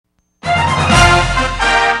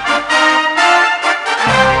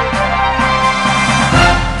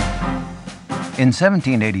In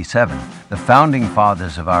 1787, the founding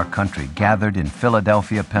fathers of our country gathered in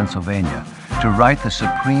Philadelphia, Pennsylvania, to write the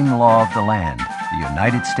supreme law of the land, the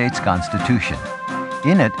United States Constitution.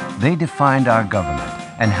 In it, they defined our government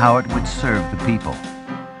and how it would serve the people.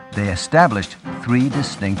 They established three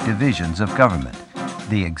distinct divisions of government: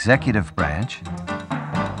 the executive branch,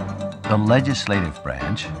 the legislative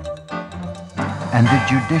branch, and the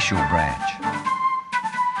judicial branch.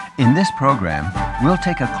 In this program, we'll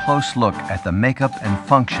take a close look at the makeup and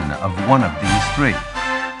function of one of these three: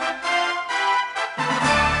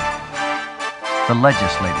 the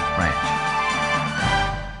legislative branch.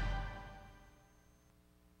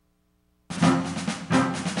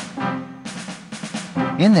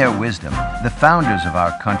 In their wisdom, the founders of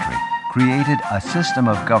our country created a system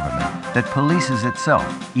of government that polices itself.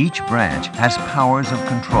 Each branch has powers of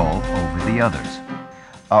control over the others.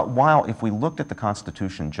 While if we looked at the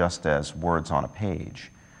Constitution just as words on a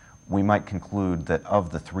page, we might conclude that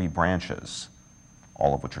of the three branches,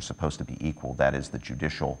 all of which are supposed to be equal, that is the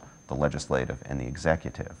judicial, the legislative, and the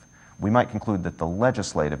executive, we might conclude that the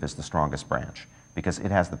legislative is the strongest branch because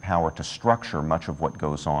it has the power to structure much of what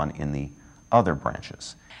goes on in the other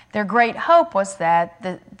branches. Their great hope was that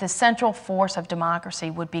the central force of democracy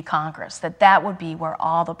would be Congress, that would be where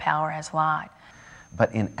all the power has lied.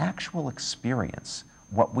 But in actual experience,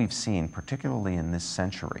 what we've seen, particularly in this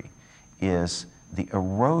century, is the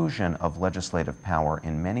erosion of legislative power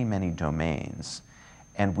in many, many domains.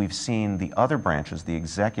 And we've seen the other branches, the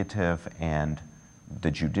executive and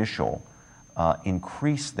the judicial,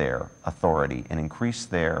 increase their authority and increase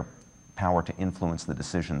their power to influence the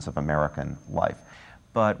decisions of American life.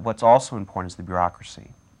 But what's also important is the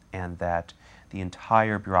bureaucracy, and that the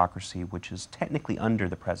entire bureaucracy, which is technically under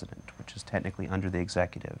the president, which is technically under the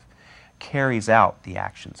executive, carries out the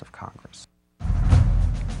actions of Congress.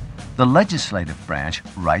 The legislative branch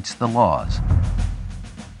writes the laws.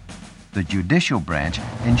 The judicial branch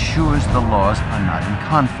ensures the laws are not in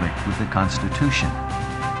conflict with the Constitution,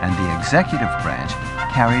 and the executive branch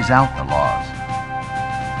carries out the laws.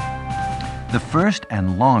 The first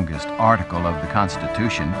and longest article of the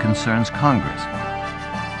Constitution concerns Congress.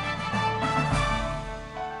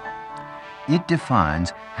 It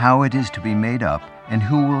defines how it is to be made up and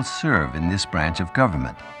who will serve in this branch of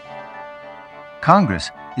government. Congress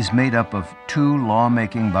is made up of two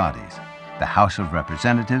lawmaking bodies, the House of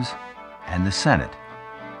Representatives and the Senate.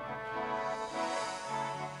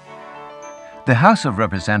 The House of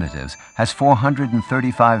Representatives has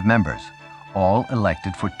 435 members, all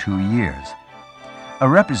elected for 2 years. A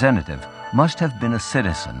representative must have been a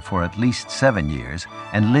citizen for at least 7 years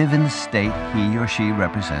and live in the state he or she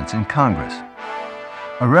represents in Congress.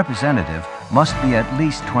 A representative must be at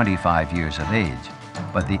least 25 years of age,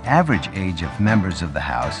 but the average age of members of the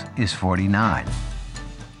House is 49.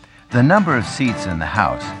 The number of seats in the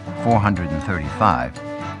House, 435,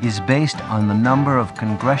 is based on the number of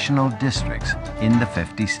congressional districts in the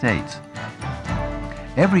 50 states.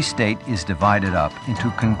 Every state is divided up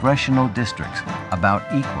into congressional districts about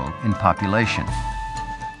equal in population.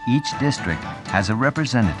 Each district has a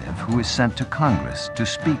representative who is sent to Congress to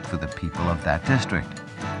speak for the people of that district.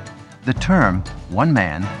 The term, one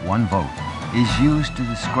man, one vote, is used to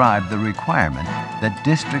describe the requirement that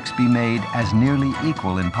districts be made as nearly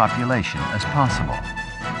equal in population as possible.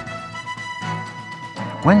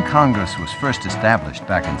 When Congress was first established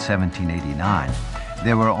back in 1789,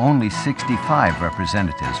 there were only 65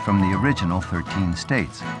 representatives from the original 13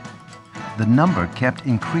 states. The number kept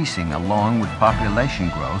increasing along with population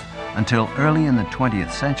growth until early in the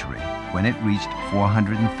 20th century, when it reached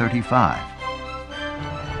 435.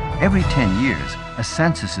 Every 10 years, a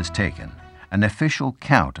census is taken, an official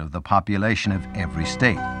count of the population of every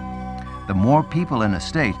state. The more people in a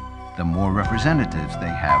state, the more representatives they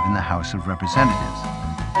have in the House of Representatives.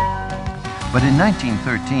 But in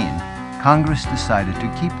 1913, Congress decided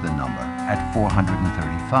to keep the number at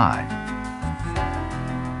 435.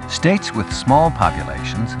 States with small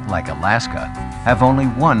populations, like Alaska, have only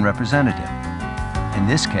one representative. In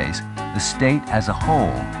this case, the state as a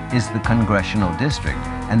whole is the congressional district,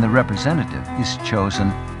 and the representative is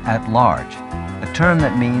chosen at large, a term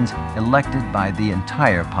that means elected by the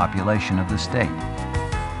entire population of the state.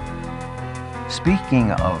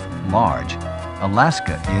 Speaking of large,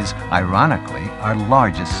 Alaska is, ironically, our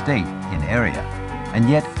largest state in area, and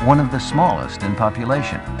yet one of the smallest in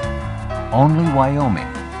population. Only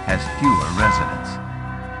Wyoming has fewer residents.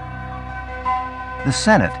 The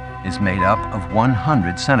Senate is made up of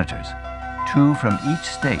 100 senators, 2 from each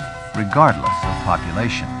state, regardless of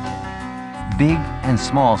population. Big and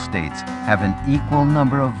small states have an equal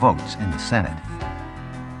number of votes in the Senate.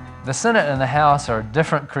 The Senate and the House are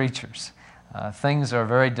different creatures. Things are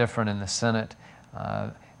very different in the Senate.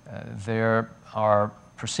 There are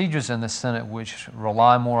procedures in the Senate which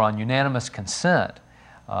rely more on unanimous consent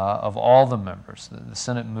of all the members. The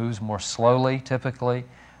Senate moves more slowly typically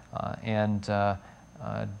and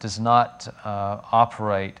does not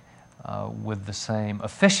operate with the same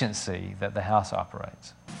efficiency that the House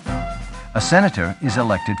operates. A senator is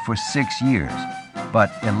elected for 6 years,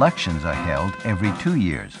 but elections are held every 2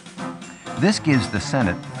 years. This gives the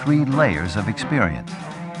Senate 3 layers of experience.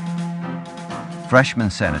 Freshman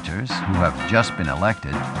senators who have just been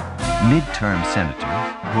elected, midterm senators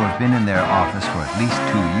who have been in their office for at least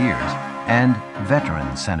 2 years, and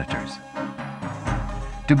veteran senators.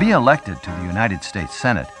 To be elected to the United States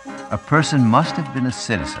Senate, a person must have been a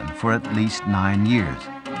citizen for at least 9 years,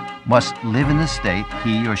 must live in the state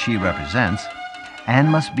he or she represents, and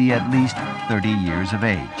must be at least 30 years of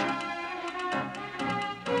age.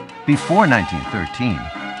 Before 1913,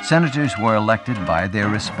 senators were elected by their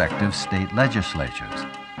respective state legislatures,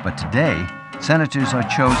 but today, senators are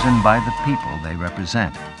chosen by the people they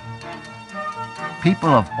represent. People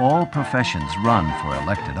of all professions run for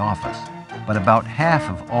elected office, but about half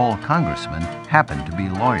of all congressmen happen to be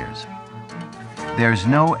lawyers. There's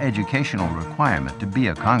no educational requirement to be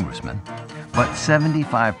a congressman, but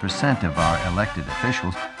 75% of our elected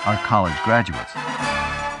officials are college graduates.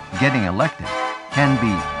 Getting elected can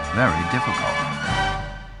be very difficult.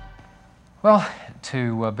 Well,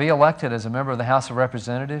 to be elected as a member of the House of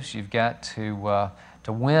Representatives, you've got to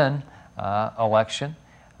win election.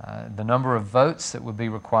 The number of votes that would be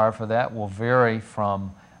required for that will vary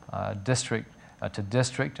from district to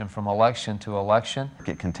district and from election to election.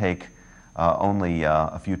 It can take only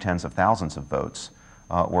a few tens of thousands of votes,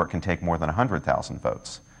 or it can take more than 100,000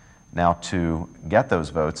 votes. Now, to get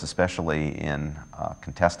those votes, especially in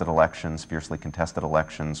contested elections, fiercely contested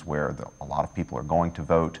elections where a lot of people are going to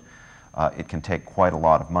vote, it can take quite a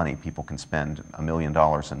lot of money. People can spend $1 million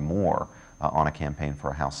and more on a campaign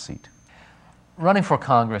for a House seat. Running for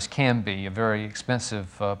Congress can be a very expensive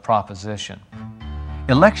proposition.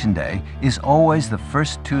 Election Day is always the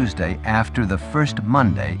first Tuesday after the first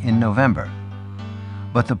Monday in November.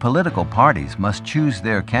 But the political parties must choose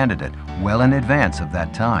their candidate well in advance of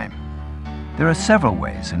that time. There are several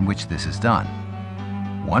ways in which this is done.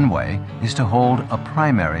 One way is to hold a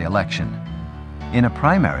primary election. In a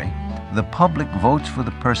primary, the public votes for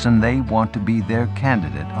the person they want to be their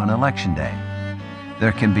candidate on Election Day.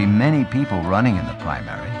 There can be many people running in the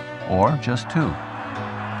primary, or just 2.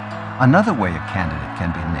 Another way a candidate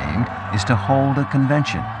can be named is to hold a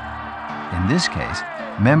convention. In this case,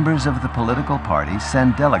 members of the political party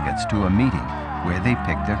send delegates to a meeting where they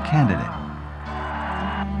pick their candidate.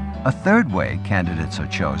 A third way candidates are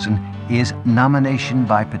chosen is nomination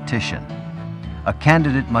by petition. A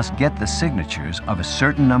candidate must get the signatures of a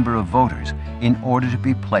certain number of voters in order to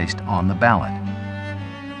be placed on the ballot.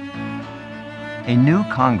 A new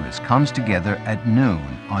Congress comes together at noon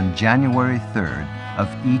on January 3rd of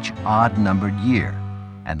each odd-numbered year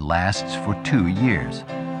and lasts for 2 years.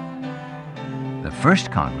 The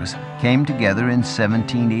first Congress came together in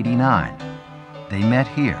 1789. They met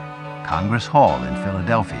here, Congress Hall in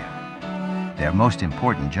Philadelphia. Their most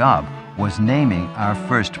important job was naming our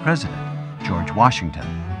first president, George Washington.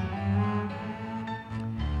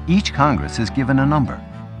 Each Congress is given a number.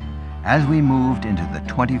 As we moved into the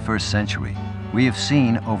 21st century, we have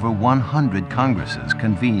seen over 100 Congresses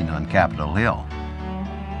convene on Capitol Hill.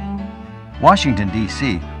 Washington,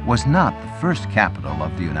 D.C. was not the first capital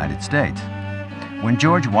of the United States. When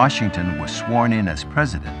George Washington was sworn in as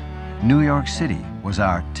president, New York City was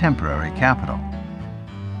our temporary capital.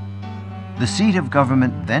 The seat of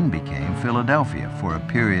government then became Philadelphia for a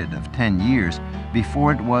period of 10 years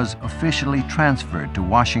before it was officially transferred to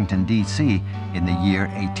Washington, D.C. in the year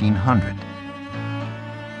 1800.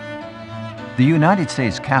 The United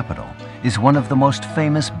States Capitol is one of the most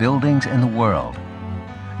famous buildings in the world.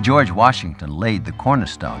 George Washington laid the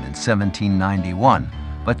cornerstone in 1791,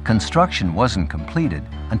 but construction wasn't completed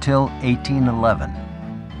until 1811.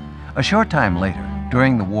 A short time later,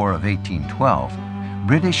 during the War of 1812,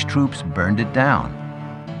 British troops burned it down.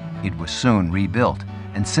 It was soon rebuilt,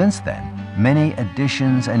 and since then, many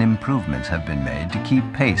additions and improvements have been made to keep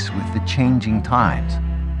pace with the changing times.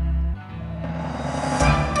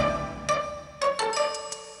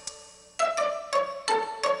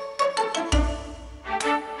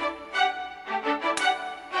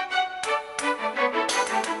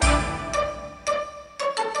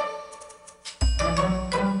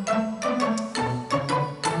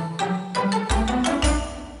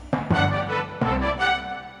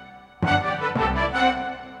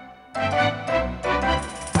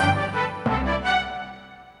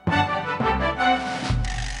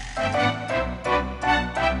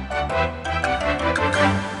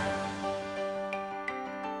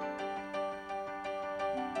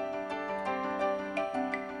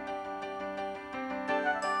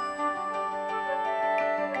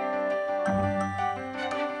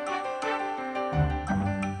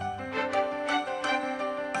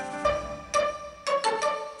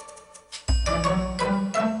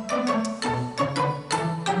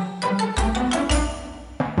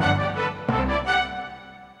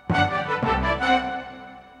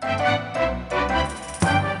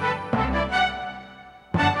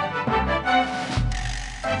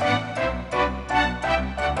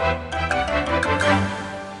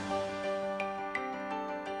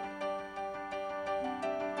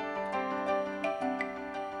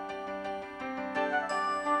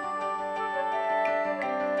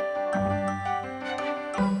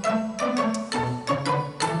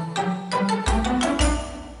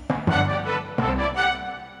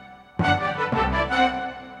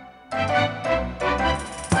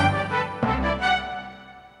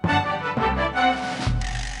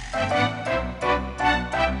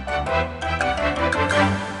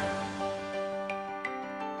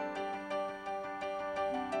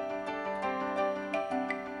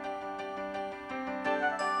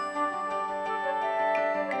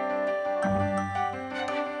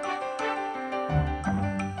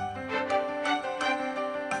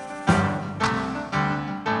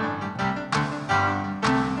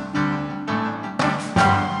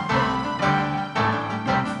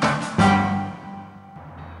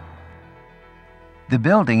 The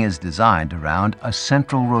building is designed around a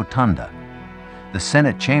central rotunda. The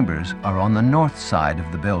Senate chambers are on the north side of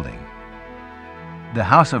the building. The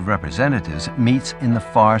House of Representatives meets in the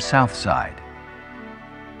far south side.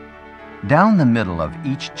 Down the middle of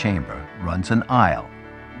each chamber runs an aisle.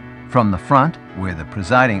 From the front, where the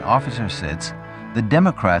presiding officer sits, the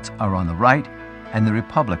Democrats are on the right and the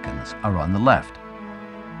Republicans are on the left.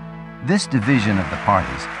 This division of the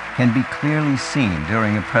parties can be clearly seen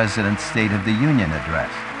during a president's State of the Union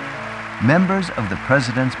address. Members of the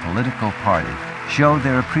president's political party show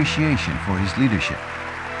their appreciation for his leadership.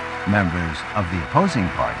 Members of the opposing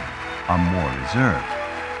party are more reserved.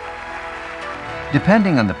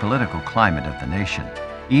 Depending on the political climate of the nation,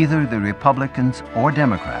 either the Republicans or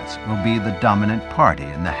Democrats will be the dominant party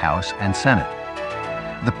in the House and Senate.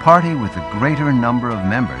 The party with the greater number of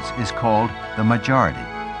members is called the majority.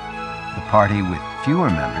 The party with fewer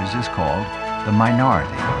members is called the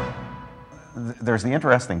minority. There's the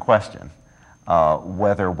interesting question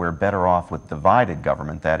whether we're better off with divided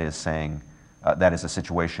government, that is saying, that is a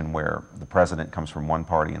situation where the president comes from one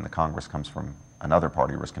party and the Congress comes from another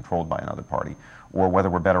party or is controlled by another party, or whether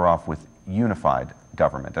we're better off with unified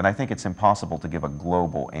government. And I think it's impossible to give a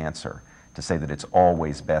global answer to say that it's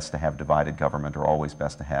always best to have divided government or always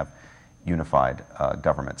best to have unified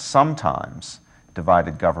government. Sometimes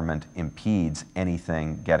divided government impedes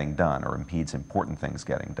anything getting done or impedes important things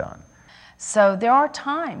getting done. So there are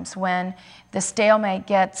times when the stalemate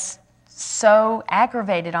gets so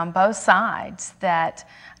aggravated on both sides that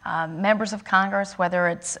members of Congress, whether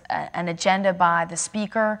it's an agenda by the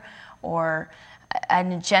Speaker or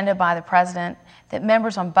an agenda by the President, that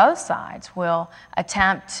members on both sides will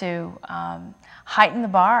attempt to heighten the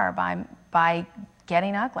bar by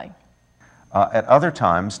getting ugly. At other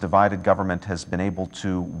times, divided government has been able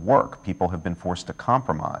to work. People have been forced to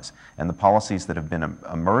compromise. And the policies that have been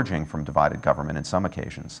emerging from divided government in some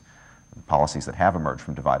occasions, the policies that have emerged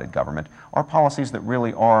from divided government, are policies that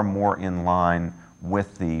really are more in line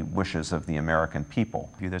with the wishes of the American people.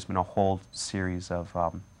 There's been a whole series of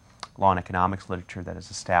law and economics literature that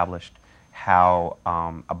has established how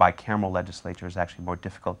a bicameral legislature is actually more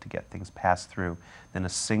difficult to get things passed through than a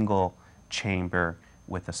single chamber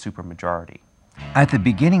with a supermajority. At the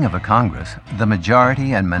beginning of a Congress, the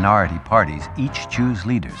majority and minority parties each choose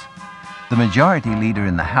leaders. The majority leader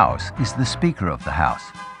in the House is the Speaker of the House.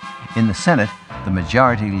 In the Senate, the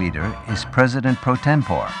majority leader is President pro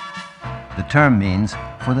tempore. The term means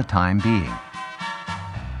for the time being.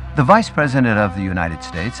 The Vice President of the United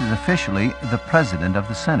States is officially the President of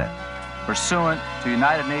the Senate. Pursuant to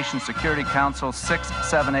United Nations Security Council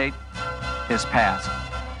 678 is passed.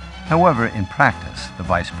 However, in practice, the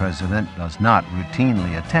Vice President does not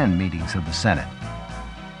routinely attend meetings of the Senate.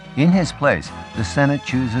 In his place, the Senate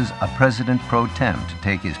chooses a President pro tem to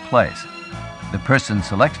take his place. The person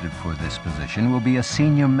selected for this position will be a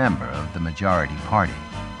senior member of the majority party.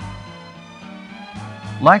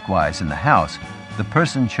 Likewise, in the House, the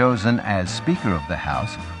person chosen as Speaker of the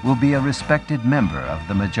House will be a respected member of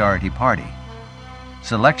the majority party.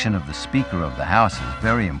 Selection of the Speaker of the House is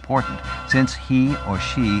very important since he or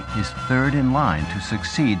she is third in line to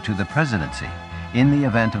succeed to the presidency in the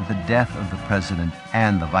event of the death of the President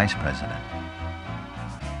and the Vice President.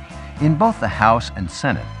 In both the House and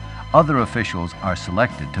Senate, other officials are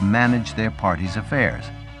selected to manage their party's affairs.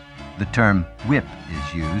 The term whip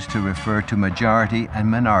is used to refer to majority and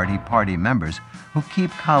minority party members who keep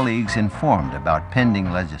colleagues informed about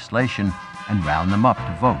pending legislation and round them up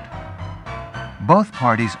to vote. Both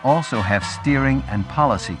parties also have steering and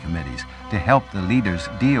policy committees to help the leaders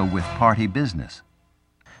deal with party business.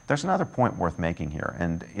 There's another point worth making here,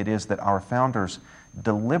 and it is that our founders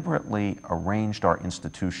deliberately arranged our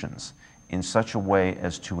institutions in such a way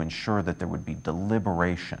as to ensure that there would be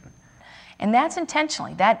deliberation. And that's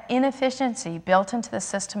intentionally. That inefficiency built into the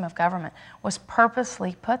system of government was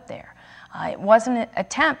purposely put there. It wasn't an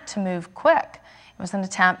attempt to move quick. It was an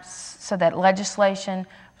attempt so that legislation,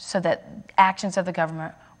 so that actions of the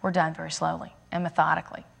government were done very slowly and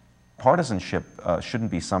methodically. Partisanship shouldn't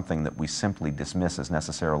be something that we simply dismiss as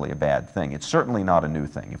necessarily a bad thing. It's certainly not a new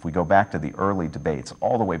thing. If we go back to the early debates,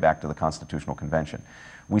 all the way back to the Constitutional Convention,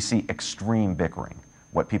 we see extreme bickering,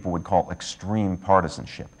 what people would call extreme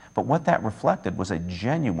partisanship. But what that reflected was a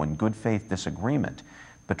genuine good faith disagreement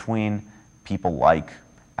between people like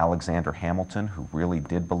Alexander Hamilton, who really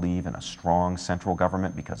did believe in a strong central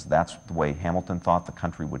government because that's the way Hamilton thought the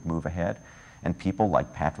country would move ahead, and people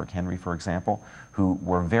like Patrick Henry, for example, who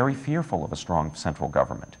were very fearful of a strong central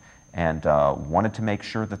government and wanted to make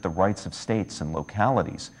sure that the rights of states and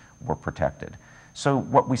localities were protected. So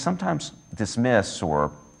what we sometimes dismiss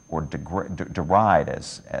or deride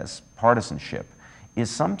as partisanship is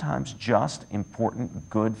sometimes just important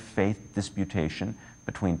good faith disputation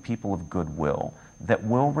between people of goodwill that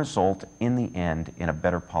will result in the end in a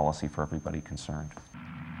better policy for everybody concerned.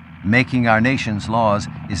 Making our nation's laws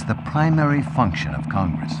is the primary function of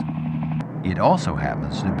Congress. It also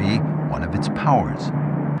happens to be one of its powers.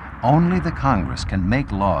 Only the Congress can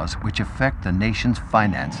make laws which affect the nation's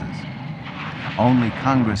finances. Only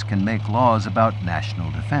Congress can make laws about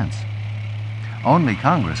national defense. Only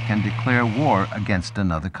Congress can declare war against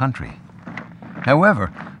another country.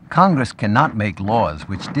 However, Congress cannot make laws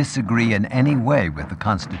which disagree in any way with the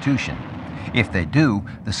Constitution. If they do,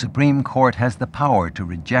 the Supreme Court has the power to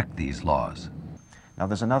reject these laws. Now,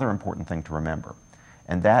 there's another important thing to remember,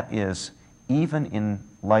 and that is, even in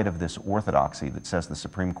light of this orthodoxy that says the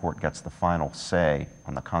Supreme Court gets the final say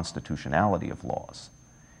on the constitutionality of laws,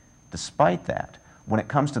 despite that, when it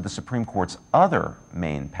comes to the Supreme Court's other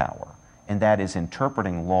main power, and that is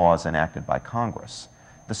interpreting laws enacted by Congress,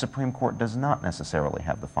 the Supreme Court does not necessarily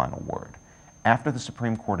have the final word. After the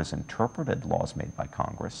Supreme Court has interpreted laws made by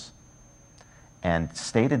Congress and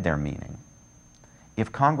stated their meaning,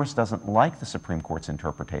 if Congress doesn't like the Supreme Court's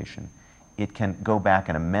interpretation, it can go back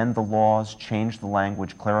and amend the laws, change the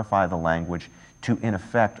language, clarify the language to, in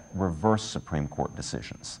effect, reverse Supreme Court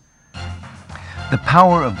decisions. The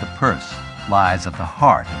power of the purse lies at the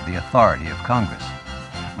heart of the authority of Congress.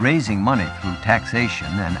 Raising money through taxation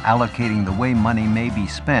and allocating the way money may be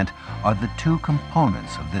spent are the two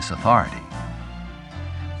components of this authority.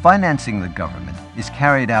 Financing the government is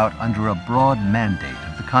carried out under a broad mandate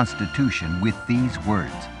of the Constitution with these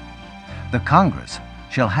words: the Congress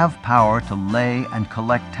shall have power to lay and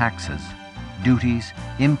collect taxes, duties,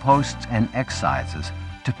 imposts, and excises,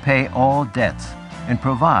 to pay all debts, and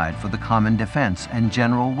provide for the common defense and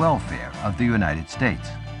general welfare of the United States.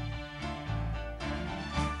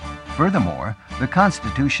 Furthermore, the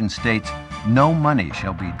Constitution states no money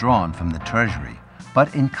shall be drawn from the Treasury,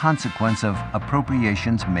 but in consequence of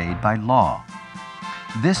appropriations made by law.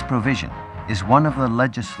 This provision is one of the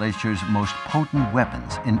legislature's most potent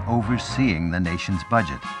weapons in overseeing the nation's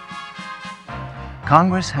budget.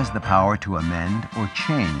 Congress has the power to amend or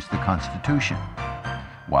change the Constitution.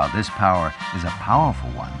 While this power is a powerful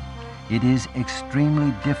one, it is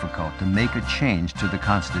extremely difficult to make a change to the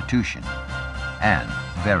Constitution, and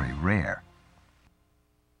very rare.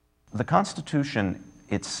 The Constitution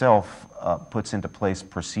itself puts into place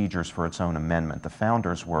procedures for its own amendment. The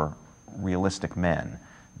founders were realistic men.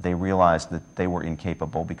 They realized that they were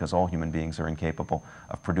incapable, because all human beings are incapable,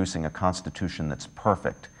 of producing a constitution that's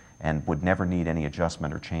perfect and would never need any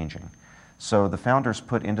adjustment or changing. So the founders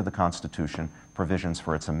put into the Constitution provisions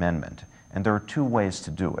for its amendment, and there are two ways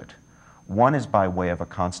to do it. One is by way of a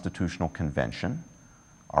constitutional convention.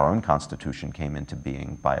 Our own Constitution came into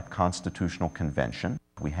being by a constitutional convention.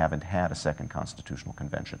 We haven't had a second constitutional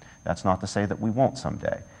convention. That's not to say that we won't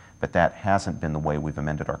someday, but that hasn't been the way we've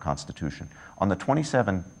amended our Constitution. On the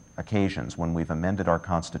 27 occasions when we've amended our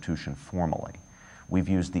Constitution formally, we've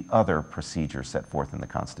used the other procedure set forth in the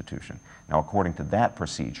Constitution. Now, according to that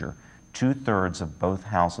procedure, 2/3 of both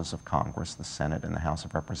houses of Congress, the Senate and the House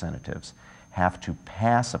of Representatives, have to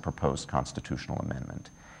pass a proposed constitutional amendment.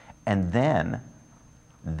 And then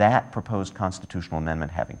that proposed constitutional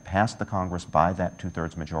amendment, having passed the Congress by that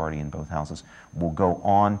 2/3 majority in both houses, will go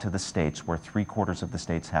on to the states, where 3/4 of the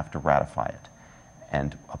states have to ratify it.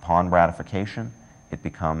 And upon ratification, it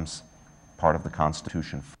becomes part of the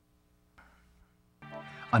Constitution.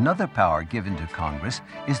 Another power given to Congress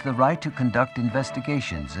is the right to conduct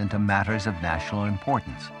investigations into matters of national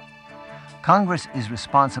importance. Congress is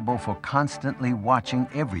responsible for constantly watching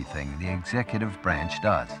everything the executive branch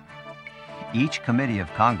does. Each committee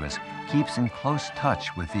of Congress keeps in close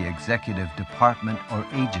touch with the executive department or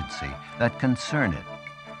agency that concern it.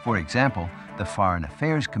 For example, the Foreign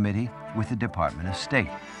Affairs Committee with the Department of State,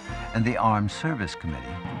 and the Armed Service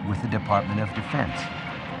Committee with the Department of Defense.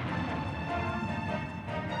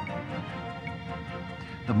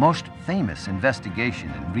 The most famous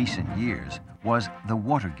investigation in recent years was the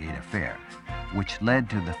Watergate affair, which led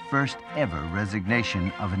to the first ever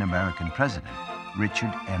resignation of an American president,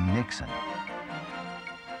 Richard M. Nixon.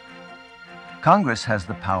 Congress has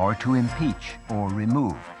the power to impeach or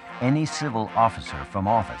remove any civil officer from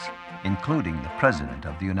office, including the President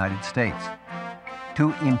of the United States.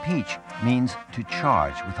 To impeach means to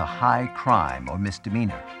charge with a high crime or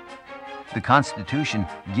misdemeanor. The Constitution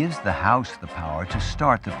gives the House the power to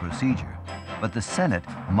start the procedure, but the Senate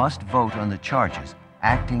must vote on the charges,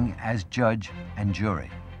 acting as judge and jury.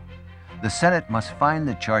 The Senate must find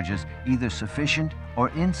the charges either sufficient or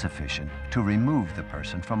insufficient to remove the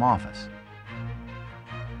person from office.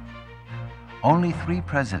 Only 3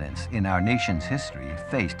 presidents in our nation's history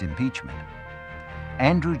faced impeachment.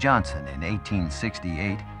 Andrew Johnson in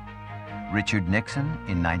 1868, Richard Nixon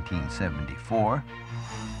in 1974,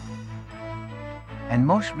 and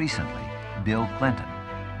most recently, Bill Clinton.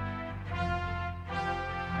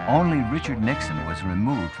 Only Richard Nixon was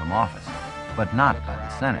removed from office, but not by the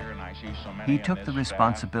Senate. He took the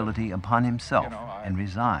responsibility upon himself and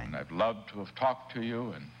resigned. I'd love to have talked to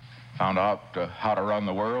you and found out how to run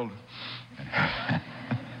the world.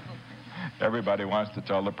 Everybody wants to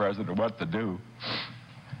tell the president what to do.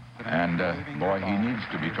 And boy, he needs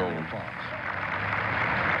to be told.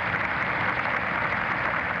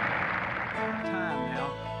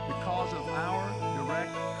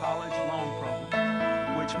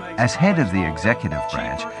 As head of the executive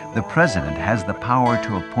branch, the president has the power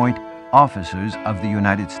to appoint officers of the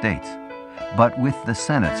United States, but with the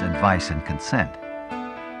Senate's advice and consent.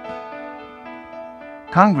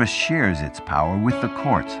 Congress shares its power with the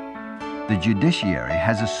courts. The judiciary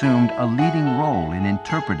has assumed a leading role in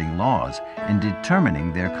interpreting laws and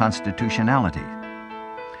determining their constitutionality.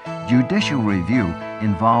 Judicial review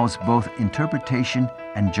involves both interpretation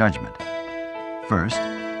and judgment. First,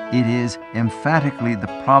 it is emphatically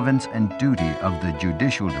the province and duty of the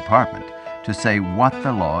judicial department to say what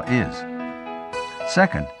the law is.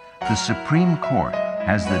 Second, the Supreme Court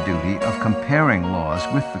has the duty of comparing laws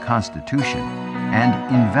with the Constitution and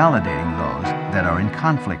invalidating those that are in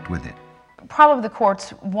conflict with it. Probably the court's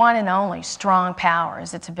one and only strong power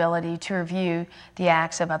is its ability to review the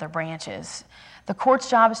acts of other branches. The court's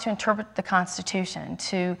job is to interpret the Constitution,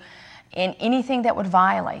 in anything that would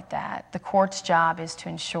violate that. The court's job is to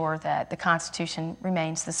ensure that the Constitution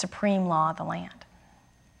remains the supreme law of the land.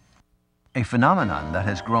 A phenomenon that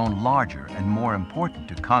has grown larger and more important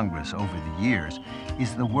to Congress over the years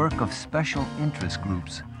is the work of special interest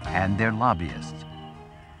groups and their lobbyists.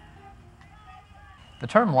 The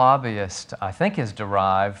term lobbyist, I think, is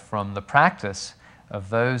derived from the practice of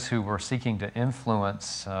those who were seeking to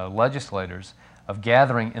influence legislators of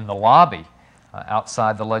gathering in the lobby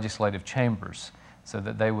outside the legislative chambers so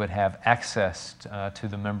that they would have access to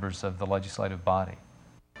the members of the legislative body.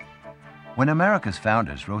 When America's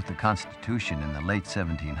founders wrote the Constitution in the late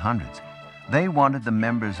 1700s, they wanted the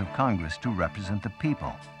members of Congress to represent the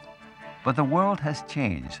people. But the world has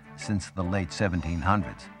changed since the late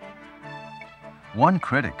 1700s. One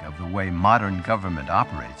critic of the way modern government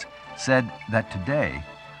operates said that today,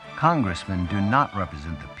 congressmen do not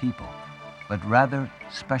represent the people, but rather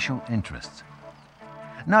special interests.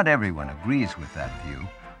 Not everyone agrees with that view,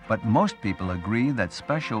 but most people agree that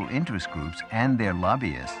special interest groups and their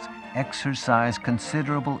lobbyists exercise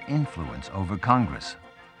considerable influence over Congress.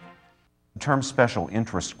 The term special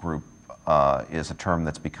interest group is a term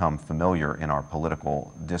that's become familiar in our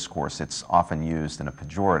political discourse. It's often used in a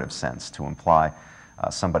pejorative sense to imply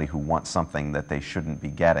somebody who wants something that they shouldn't be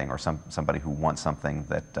getting, or somebody who wants something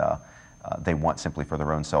that they want simply for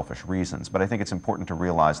their own selfish reasons. But I think it's important to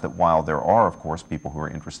realize that while there are, of course, people who are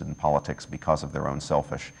interested in politics because of their own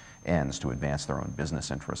selfish ends to advance their own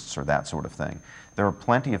business interests or that sort of thing, there are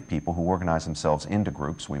plenty of people who organize themselves into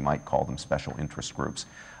groups, we might call them special interest groups,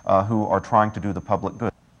 who are trying to do the public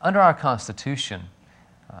good. Under our Constitution,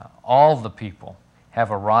 all the people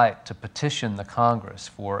have a right to petition the Congress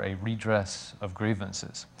for a redress of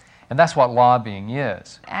grievances. And that's what lobbying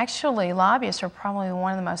is. Actually, lobbyists are probably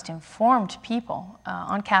one of the most informed people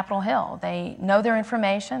on Capitol Hill. They know their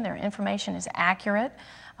information is accurate.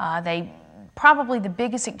 Probably the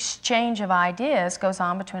biggest exchange of ideas goes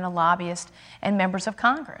on between a lobbyist and members of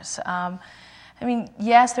Congress. I mean,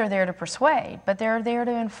 yes, they're there to persuade, but they're there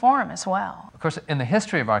to inform as well. Of course, in the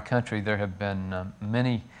history of our country, there have been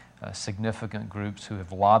many significant groups who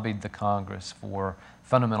have lobbied the Congress for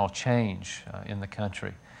fundamental change in the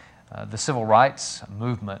country. The civil rights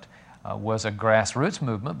movement was a grassroots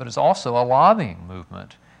movement, but it's also a lobbying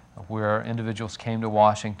movement where individuals came to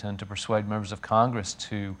Washington to persuade members of Congress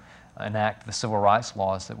to enact the civil rights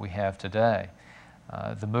laws that we have today.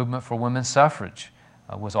 The movement for women's suffrage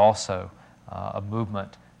was also a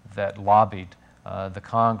movement that lobbied the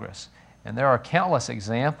Congress. And there are countless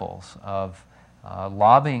examples of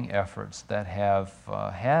lobbying efforts that have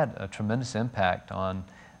had a tremendous impact on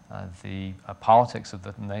the politics of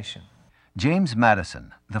the nation. James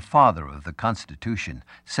Madison, the father of the Constitution,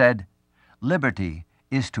 said, "Liberty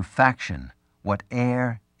is to faction what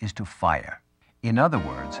air is to fire." In other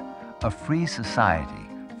words, a free society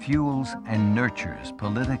fuels and nurtures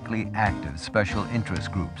politically active special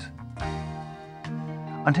interest groups.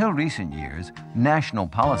 Until recent years, national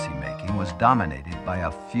policymaking was dominated by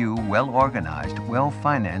a few well-organized,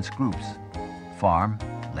 well-financed groups: farm,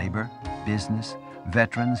 labor, business,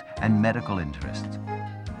 veterans, and medical interests.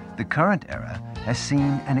 The current era has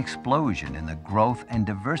seen an explosion in the growth and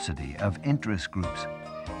diversity of interest groups,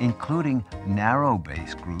 including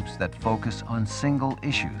narrow-based groups that focus on single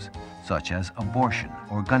issues, such as abortion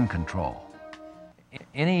or gun control.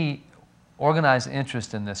 Any organized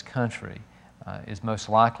interest in this country is most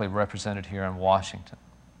likely represented here in Washington.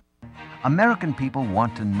 American people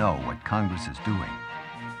want to know what Congress is doing.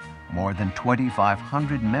 More than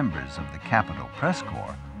 2,500 members of the Capitol Press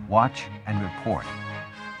Corps watch and report.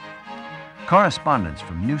 Correspondents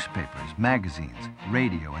from newspapers, magazines,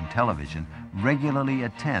 radio, and television regularly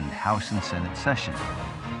attend House and Senate sessions.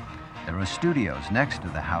 There are studios next to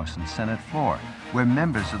the House and Senate floor where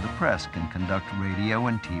members of the press can conduct radio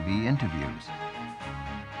and TV interviews.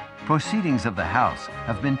 Proceedings of the House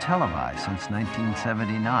have been televised since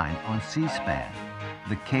 1979 on C-SPAN,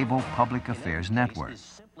 the cable public affairs network. It's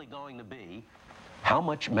simply going to be how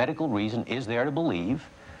much medical reason is there to believe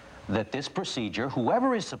that this procedure,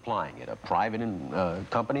 whoever is supplying it, a private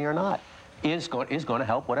company or not, is going to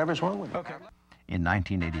help whatever's wrong with it. Okay. In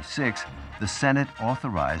 1986, the Senate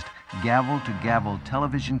authorized gavel-to-gavel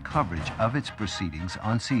television coverage of its proceedings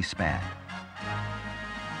on C-SPAN.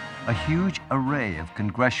 A huge array of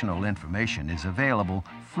congressional information is available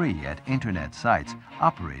free at internet sites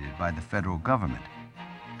operated by the federal government.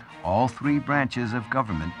 All three branches of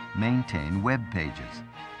government maintain web pages.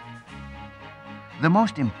 The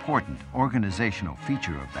most important organizational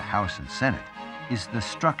feature of the House and Senate is the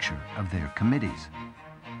structure of their committees.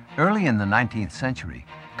 Early in the 19th century,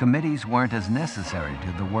 committees weren't as necessary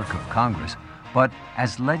to the work of Congress, but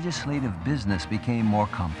as legislative business became more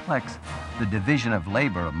complex, the division of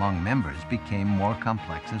labor among members became more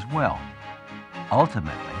complex as well.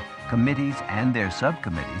 Ultimately, committees and their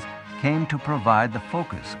subcommittees came to provide the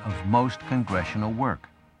focus of most congressional work.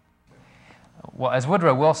 Well, as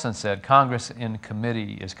Woodrow Wilson said, Congress in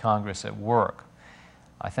committee is Congress at work.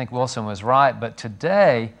 I think Wilson was right, but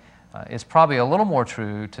today it's probably a little more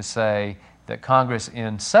true to say that Congress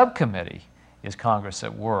in subcommittee is Congress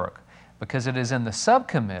at work, because it is in the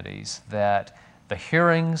subcommittees that the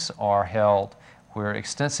hearings are held, where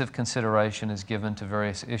extensive consideration is given to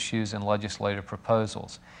various issues and legislative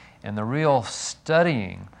proposals, and the real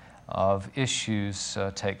studying of issues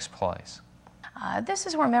takes place. This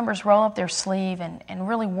is where members roll up their sleeve and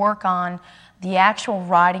really work on the actual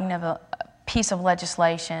writing of a piece of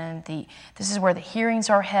legislation. This is where the hearings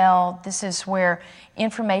are held. This is where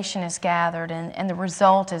information is gathered, and the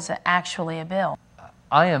result is actually a bill.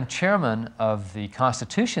 I am chairman of the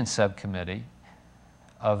Constitution Subcommittee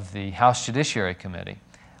of the House Judiciary Committee.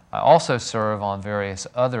 I also serve on various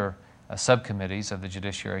other subcommittees of the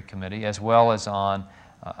Judiciary Committee, as well as on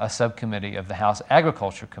a subcommittee of the House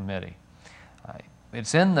Agriculture Committee.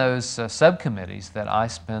 It's in those subcommittees that I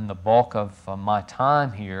spend the bulk of my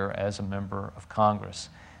time here as a member of Congress.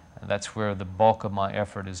 And that's where the bulk of my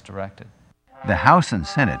effort is directed. The House and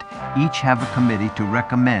Senate each have a committee to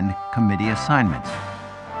recommend committee assignments.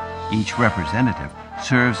 Each representative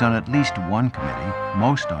serves on at least one committee,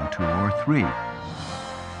 most on 2 or 3.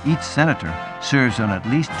 Each senator serves on at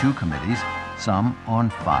least 2 committees, some on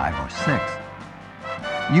 5 or 6.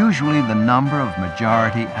 Usually the number of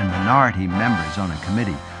majority and minority members on a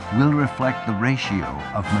committee will reflect the ratio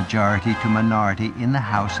of majority to minority in the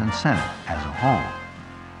House and Senate as a whole.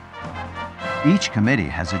 Each committee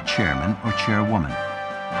has a chairman or chairwoman.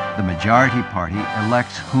 The majority party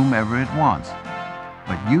elects whomever it wants,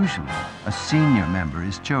 but usually a senior member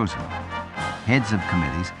is chosen. Heads of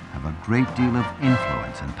committees have a great deal of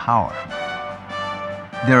influence and power.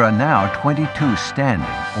 There are now 22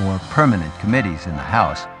 standing or permanent committees in the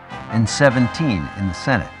House and 17 in the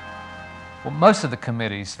Senate. Well, most of the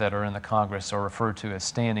committees that are in the Congress are referred to as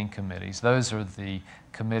standing committees. Those are the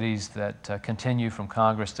committees that continue from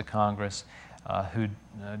Congress to Congress, who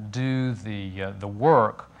do the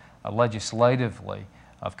work legislatively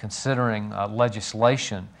of considering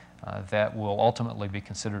legislation that will ultimately be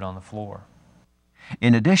considered on the floor.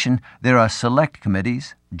 In addition, there are select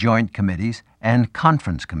committees, joint committees, and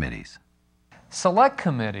conference committees. Select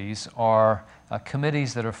committees are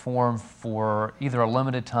committees that are formed for either a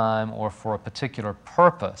limited time or for a particular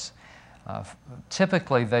purpose.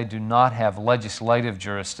 Typically, they do not have legislative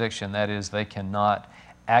jurisdiction. That is, they cannot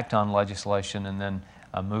act on legislation and then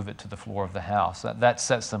move it to the floor of the House. That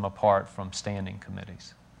sets them apart from standing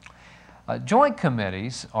committees. Joint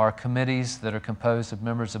committees are committees that are composed of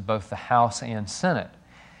members of both the House and Senate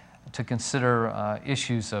to consider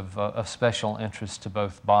issues of special interest to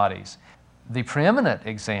both bodies. The preeminent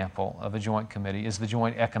example of a joint committee is the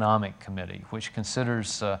Joint Economic Committee, which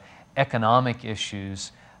considers economic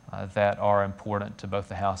issues that are important to both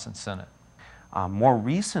the House and Senate. More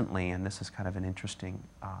recently, and this is kind of an interesting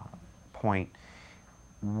point,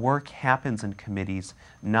 work happens in committees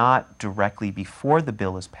not directly before the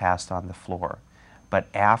bill is passed on the floor, but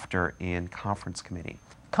after in conference committee.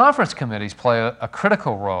 Conference committees play a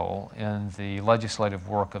critical role in the legislative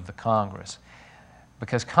work of the Congress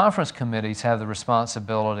because conference committees have the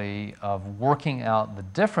responsibility of working out the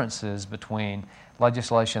differences between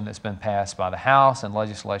legislation that's been passed by the House and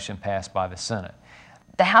legislation passed by the Senate.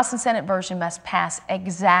 The House and Senate version must pass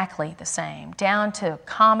exactly the same, down to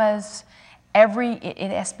commas.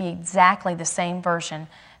 It has to be exactly the same version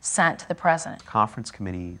sent to the President. Conference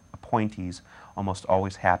committee appointees almost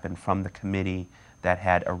always happen from the committee that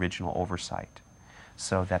had original oversight,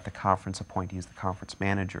 so that the conference appointees, the conference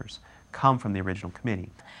managers, come from the original committee.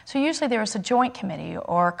 So usually there is a joint committee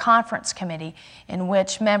or a conference committee in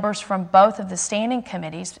which members from both of the standing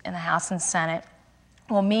committees in the House and Senate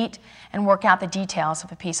will meet and work out the details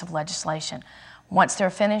of a piece of legislation. Once they're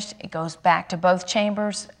finished, it goes back to both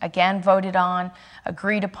chambers, again voted on,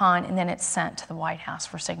 agreed upon, and then it's sent to the White House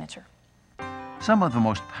for signature. Some of the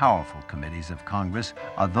most powerful committees of Congress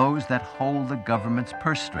are those that hold the government's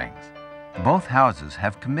purse strings. Both houses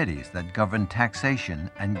have committees that govern taxation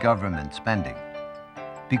and government spending.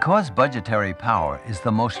 Because budgetary power is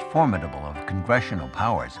the most formidable of congressional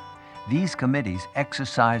powers, these committees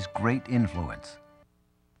exercise great influence.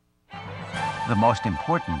 The most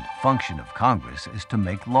important function of Congress is to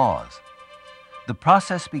make laws. The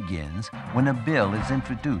process begins when a bill is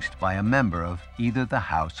introduced by a member of either the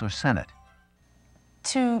House or Senate.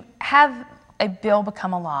 To have a bill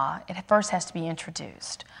become a law, it first has to be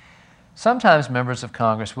introduced. Sometimes members of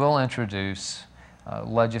Congress will introduce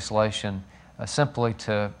legislation simply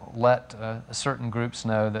to let certain groups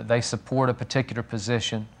know that they support a particular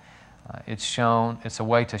position. It's a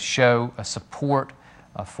way to show a support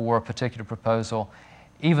for a particular proposal,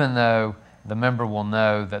 even though the member will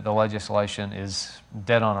know that the legislation is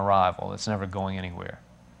dead on arrival. It's never going anywhere.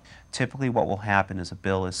 Typically what will happen is a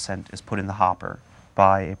bill is put in the hopper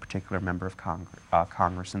by a particular member of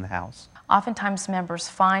Congress in the House. Oftentimes members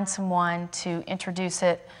find someone to introduce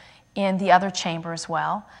it in the other chamber as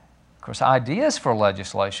well. Of course, ideas for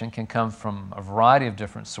legislation can come from a variety of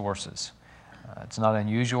different sources. It's not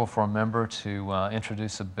unusual for a member to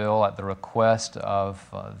introduce a bill at the request of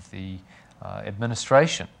the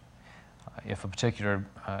administration. If a particular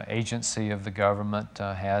agency of the government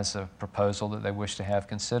has a proposal that they wish to have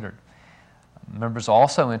considered. Members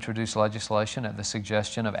also introduce legislation at the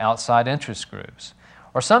suggestion of outside interest groups.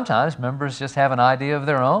 Or sometimes members just have an idea of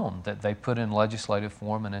their own that they put in legislative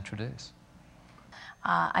form and introduce.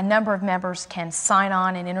 A number of members can sign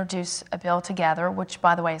on and introduce a bill together, which,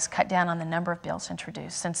 by the way, has cut down on the number of bills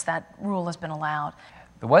introduced since that rule has been allowed.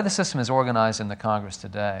 The way the system is organized in the Congress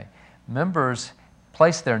today, members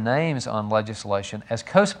place their names on legislation as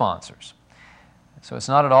co-sponsors. So it's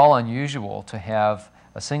not at all unusual to have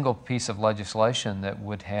a single piece of legislation that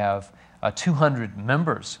would have 200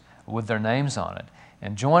 members with their names on it.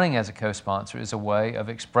 And joining as a co-sponsor is a way of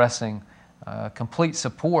expressing complete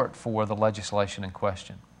support for the legislation in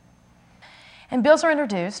question. And bills are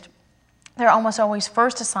introduced. They're almost always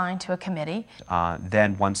first assigned to a committee.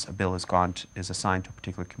 Then once a bill is assigned to a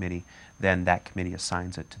particular committee, then that committee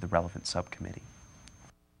assigns it to the relevant subcommittee.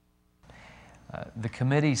 The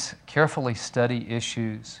committees carefully study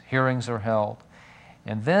issues, hearings are held,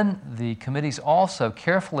 and then the committees also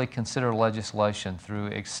carefully consider legislation through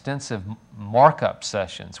extensive markup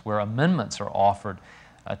sessions where amendments are offered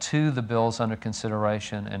to the bills under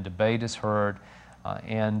consideration and debate is heard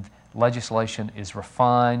and legislation is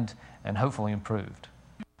refined and hopefully improved.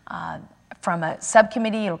 From a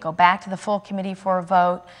subcommittee, it'll go back to the full committee for a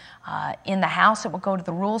vote. In the House, it will go to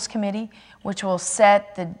the Rules Committee, which will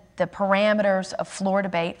set the parameters of floor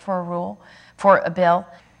debate for a bill.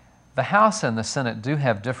 The House and the Senate do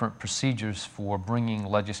have different procedures for bringing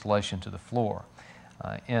legislation to the floor.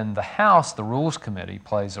 In the House, the Rules Committee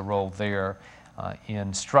plays a role there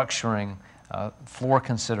in structuring floor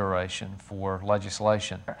consideration for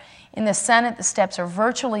legislation. In the Senate, the steps are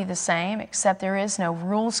virtually the same, except there is no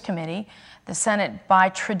Rules Committee. The Senate, by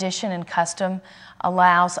tradition and custom,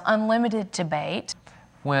 allows unlimited debate.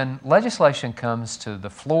 When legislation comes to the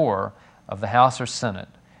floor of the House or Senate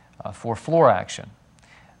for floor action,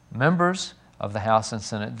 members of the House and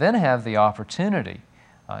Senate then have the opportunity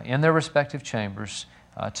in their respective chambers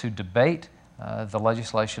to debate the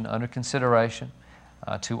legislation under consideration,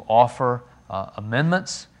 to offer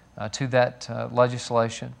amendments to that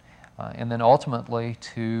legislation, and then ultimately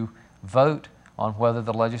to vote on whether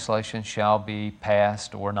the legislation shall be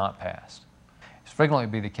passed or not passed. It's frequently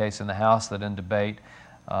be the case in the House that in debate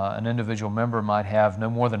an individual member might have no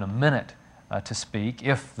more than a minute to speak,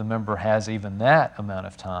 if the member has even that amount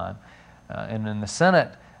of time. And in the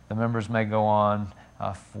Senate, the members may go on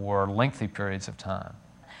for lengthy periods of time.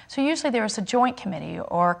 So usually there is a joint committee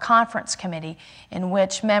or conference committee in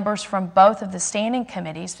which members from both of the standing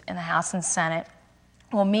committees in the House and Senate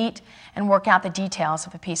will meet and work out the details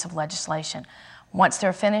of a piece of legislation. Once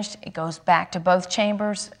they're finished, it goes back to both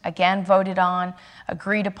chambers, again voted on,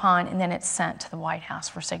 agreed upon, and then it's sent to the White House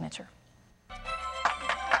for signature.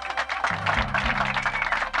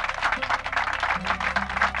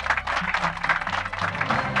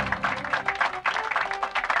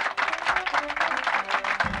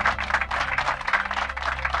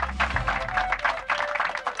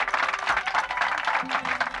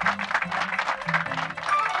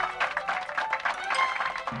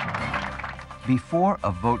 Before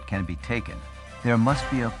a vote can be taken, there must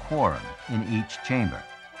be a quorum in each chamber.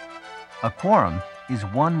 A quorum is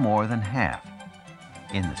one more than half.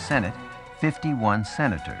 In the Senate, 51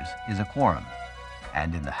 senators is a quorum,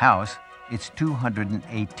 and in the House, it's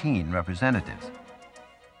 218 representatives.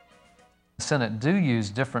 The Senate do use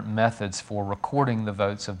different methods for recording the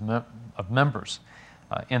votes of members.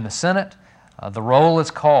 In the Senate, the roll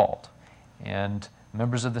is called, and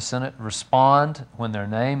members of the Senate respond when their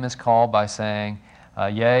name is called by saying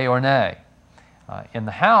yea or nay. In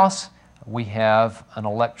the House, we have an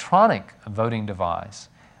electronic voting device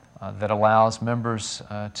that allows members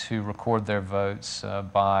to record their votes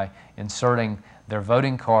by inserting their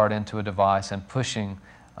voting card into a device and pushing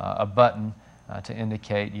a button to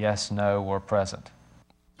indicate yes, no, or present.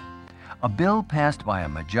 A bill passed by a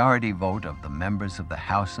majority vote of the members of the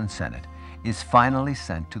House and Senate is finally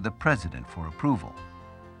sent to the President for approval.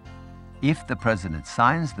 If the President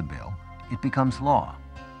signs the bill, it becomes law.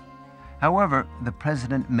 However, the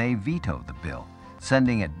President may veto the bill,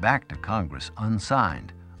 sending it back to Congress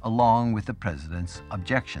unsigned, along with the President's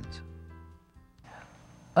objections.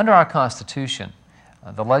 Under our Constitution,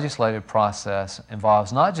 the legislative process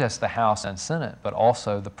involves not just the House and Senate, but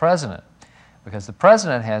also the President, because the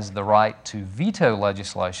President has the right to veto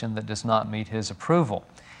legislation that does not meet his approval.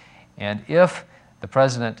 And if the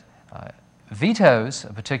President vetoes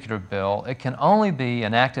a particular bill, it can only be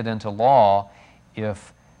enacted into law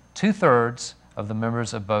if 2/3 of the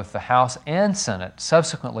members of both the House and Senate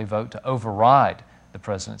subsequently vote to override the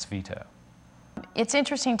President's veto. It's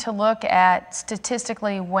interesting to look at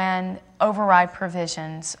statistically when override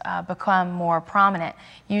provisions become more prominent,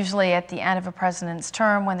 usually at the end of a president's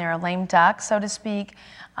term when they're a lame duck, so to speak,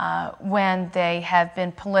 when they have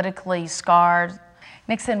been politically scarred.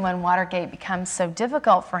 Nixon, when Watergate becomes so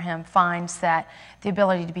difficult for him, finds that the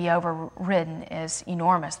ability to be overridden is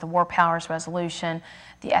enormous. The War Powers Resolution,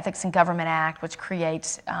 the Ethics in Government Act, which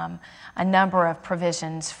creates a number of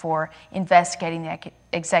provisions for investigating the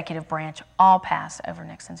executive branch, all pass over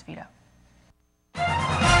Nixon's veto.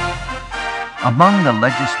 Among the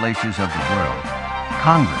legislatures of the world,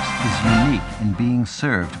 Congress is unique in being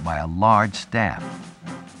served by a large staff.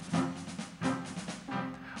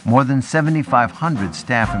 More than 7,500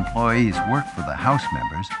 staff employees work for the House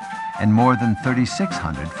members and more than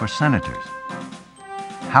 3,600 for senators.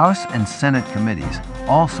 House and Senate committees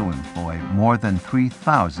also employ more than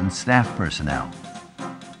 3,000 staff personnel.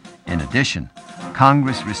 In addition,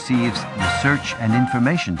 Congress receives research and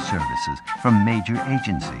information services from major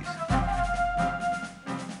agencies.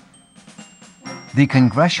 The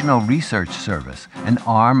Congressional Research Service, an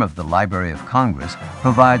arm of the Library of Congress,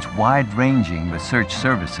 provides wide-ranging research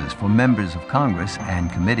services for members of Congress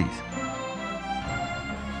and committees.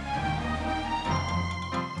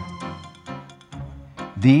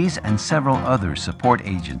 These and several other support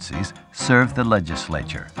agencies serve the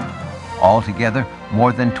legislature. Altogether,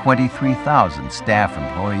 more than 23,000 staff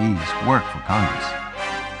employees work for Congress.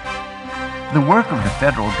 The work of the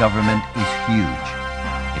federal government is huge.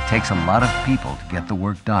 It takes a lot of people to get the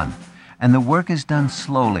work done, and the work is done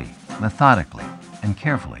slowly, methodically, and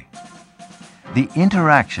carefully. The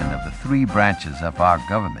interaction of the three branches of our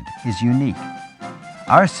government is unique.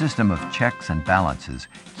 Our system of checks and balances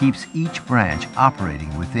keeps each branch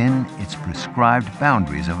operating within its prescribed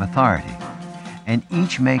boundaries of authority, and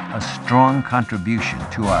each make a strong contribution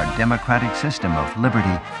to our democratic system of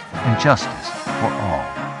liberty and justice for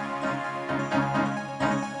all.